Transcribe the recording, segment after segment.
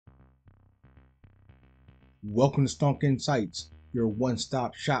Welcome to Stonk Insights, your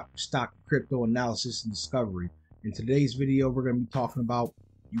one-stop shop for stock crypto analysis and discovery. In today's video, we're going to be talking about,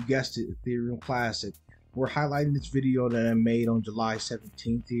 you guessed it, Ethereum Classic. We're highlighting this video that I made on July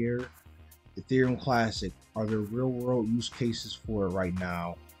 17th here. Ethereum Classic, are there real-world use cases for it right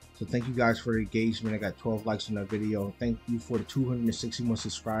now? So thank you guys for the engagement. I got 12 likes on that video. Thank you for the 261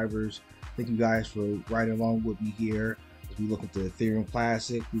 subscribers. Thank you guys for riding along with me here. We look into Ethereum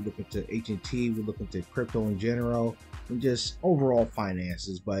Classic, we look into HNT, we look into crypto in general, and just overall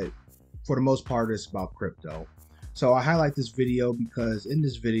finances. But for the most part, it's about crypto. So I highlight this video because in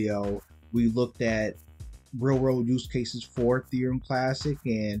this video, we looked at real world use cases for Ethereum Classic,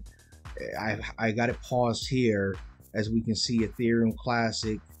 and I got it paused here. As we can see, Ethereum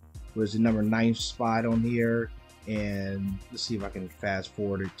Classic was the number 9 spot on here. And let's see if I can fast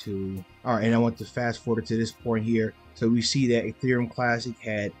forward it to, all right, and I want to fast forward to this point here. So we see that Ethereum Classic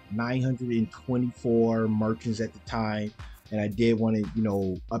had 924 merchants at the time, and I did want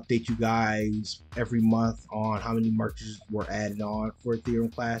to, update you guys every month on how many merchants were added on for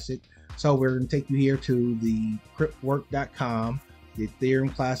Ethereum Classic. So we're going to take you here to the cryptwork.com, the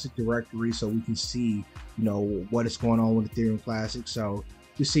Ethereum Classic directory, so we can see, what is going on with Ethereum Classic. So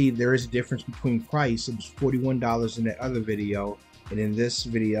you see there is a difference between price. It was $41 in that other video, and in this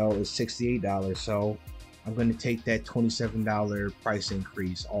video it's $68. So I'm going to take that $27 price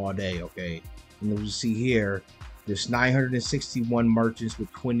increase all day. Okay, and as you see here, there's 961 merchants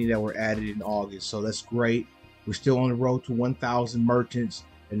with 20 that were added in August. So that's great. We're still on the road to 1,000 merchants,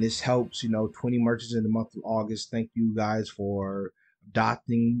 and this helps, 20 merchants in the month of August. Thank you guys for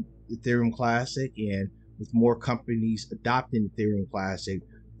adopting Ethereum Classic, and with more companies adopting Ethereum Classic,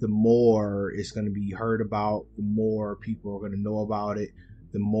 the more it's going to be heard about, the more people are going to know about it,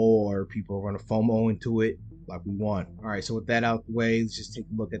 the more people are going to FOMO into it like we want. All right, so with that out the way, let's just take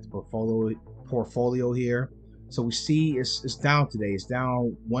a look at the portfolio here. So we see it's down today. It's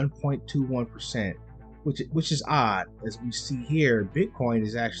down 1.21%, which is odd. As we see here, Bitcoin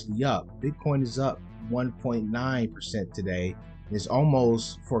is actually up. Bitcoin is up 1.9% today. It's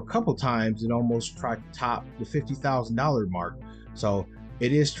almost, for a couple times, it almost tried to top the $50,000 mark. So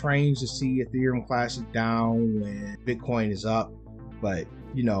it is strange to see Ethereum Classic down when Bitcoin is up. But,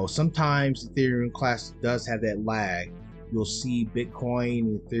 sometimes Ethereum Classic does have that lag. You'll see Bitcoin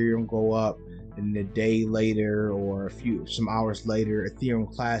and Ethereum go up, and a day later or some hours later,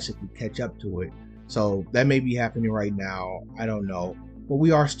 Ethereum Classic will catch up to it. So that may be happening right now. I don't know. But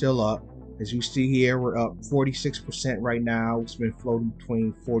we are still up. As you see here, we're up 46% right now. It's been floating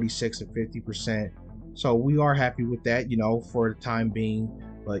between 46 and 50%. So we are happy with that, for the time being.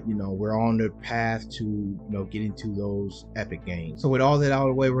 But, we're on the path to, getting to those epic gains. So with all that out of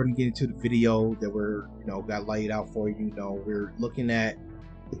the way, we're going to get into the video that we're, got laid out for you. We're looking at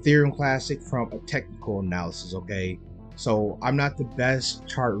Ethereum Classic from a technical analysis, okay? So I'm not the best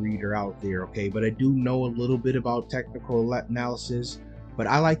chart reader out there, okay? But I do know a little bit about technical analysis. But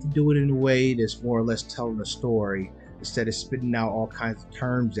I like to do it in a way that's more or less telling a story instead of spitting out all kinds of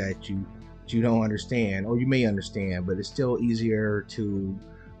terms at you that you don't understand, or you may understand, but it's still easier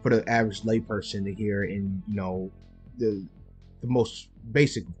for the average layperson to hear in the most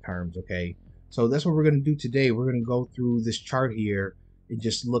basic of terms. Okay, so that's what we're going to do today. We're going to go through this chart here and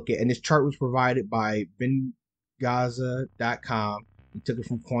just look at, and this chart was provided by Bengaza.com. We took it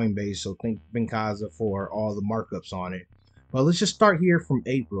from Coinbase, so thank Bengaza for all the markups on it. Well, let's just start here from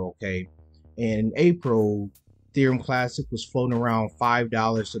April, okay? And in April, Ethereum Classic was floating around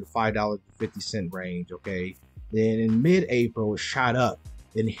 $5 to the $5.50 range, okay? Then in mid-April, it shot up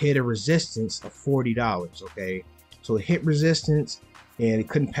and hit a resistance of $40, okay? So it hit resistance, and it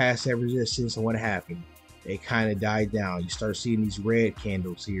couldn't pass that resistance, and what happened? It kind of died down. You start seeing these red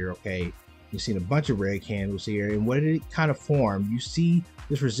candles here, okay? You've seen a bunch of red candles here, and what did it kind of form? You see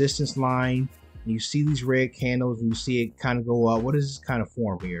this resistance line, you see these red candles, and you see it kind of go up. What does this kind of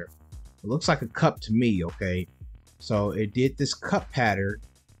form here? It looks like a cup to me, okay? So it did this cup pattern,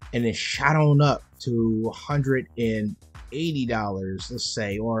 and it shot on up to $180, let's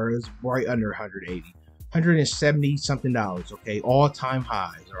say, or it's right under 180, 170 something dollars, okay? All-time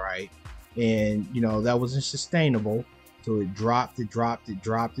highs, all right? And, that wasn't sustainable. So it dropped to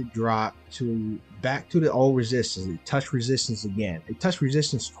back to the old resistance. It touched resistance again. It touched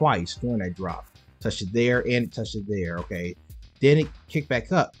resistance twice during that drop. Touched it there and it touched it there, okay? Then it kicked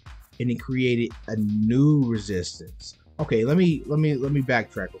back up and it created a new resistance. Okay, let me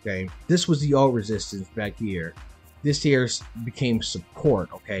backtrack, okay? This was the old resistance back here. This here became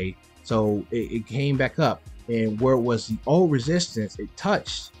support, okay? So it came back up, and where it was the old resistance, it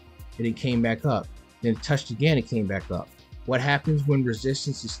touched and it came back up. Then it touched again, it came back up. What happens when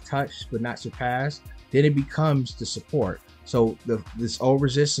resistance is touched but not surpassed? then it becomes the support. So this old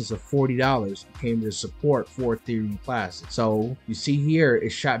resistance of $40 became the support for Ethereum Classic. So you see here,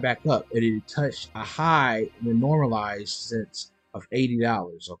 it shot back up and it touched a high in the normalized sense of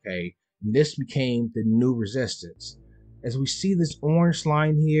 $80, okay? And this became the new resistance. As we see this orange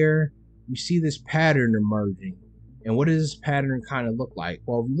line here, we see this pattern emerging. And what does this pattern kind of look like?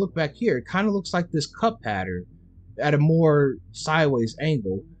 Well, if you look back here, it kind of looks like this cup pattern at a more sideways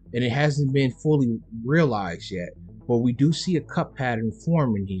angle, and it hasn't been fully realized yet. But we do see a cup pattern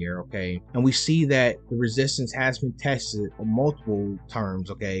forming here, okay? And we see that the resistance has been tested on multiple terms,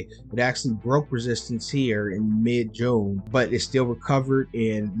 okay? It actually broke resistance here in mid-June, but it still recovered,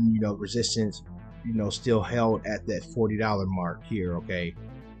 and, you know, resistance, you know, still held at that $40 mark here, okay?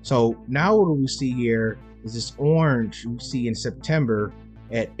 So now what do we see here is this orange we see in September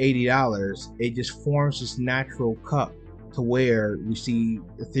at $80. It just forms this natural cup to where we see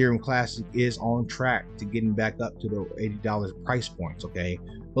Ethereum Classic is on track to getting back up to the $80 price points, okay?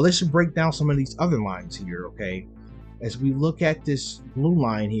 But let's just break down some of these other lines here, okay? As we look at this blue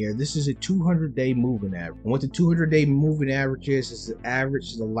line here, this is a 200-day moving average. And what the 200-day moving average is the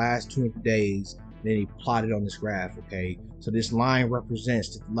average of the last 200 days, and then he plotted on this graph, okay? So this line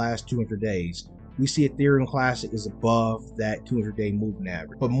represents the last 200 days. We see Ethereum Classic is above that 200-day moving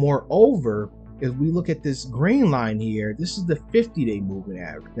average. But moreover, if we look at this green line here, this is the 50-day moving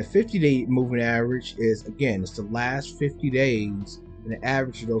average. The 50-day moving average is, again, it's the last 50 days and the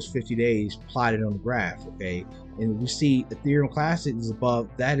average of those 50 days plotted on the graph, okay? And we see Ethereum Classic is above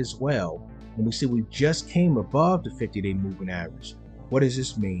that as well. And we see we just came above the 50-day moving average. What does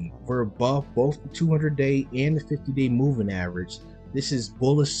this mean? We're above both the 200-day and the 50-day moving average. This is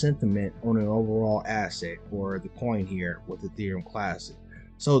bullish sentiment on an overall asset or the coin here with Ethereum Classic.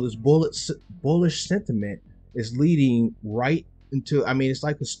 So this bullish sentiment is leading right into, I mean, it's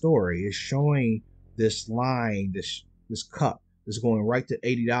like a story. It's showing this line, this cup is going right to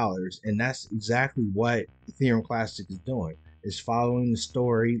 $80. And that's exactly what Ethereum Classic is doing. It's following the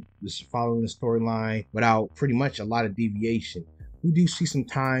story, following the storyline without pretty much a lot of deviation. We do see some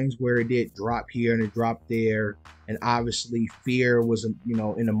times where it did drop here and it dropped there. And obviously fear was, you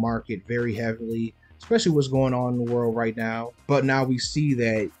know, in the market very heavily, especially what's going on in the world right now. But now we see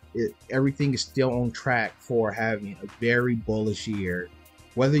that everything is still on track for having a very bullish year.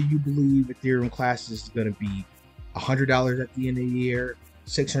 Whether you believe Ethereum Classic is going to be $100 at the end of the year,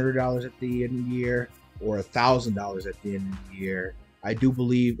 $600 at the end of the year, or $1,000 at the end of the year, I do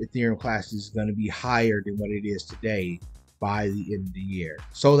believe Ethereum Classic is going to be higher than what it is today by the end of the year.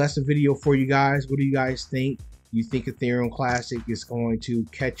 So that's the video for you guys. What do you guys think? You think Ethereum Classic is going to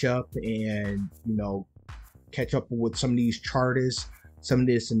catch up and, you know, catch up with some of these chartists, some of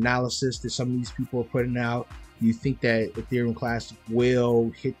this analysis that some of these people are putting out? Do you think that Ethereum Classic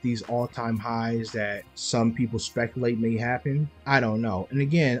will hit these all-time highs that some people speculate may happen? I don't know. And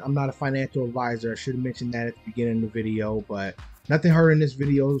again, I'm not a financial advisor. I should have mentioned that at the beginning of the video, but nothing heard in this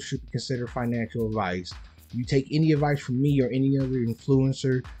video should be considered financial advice. If you take any advice from me or any other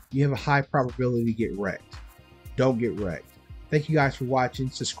influencer, you have a high probability to get wrecked. Don't get wrecked. Thank you guys for watching.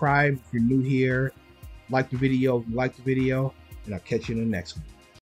 Subscribe if you're new here. Like the video if you like the video, and I'll catch you in the next one.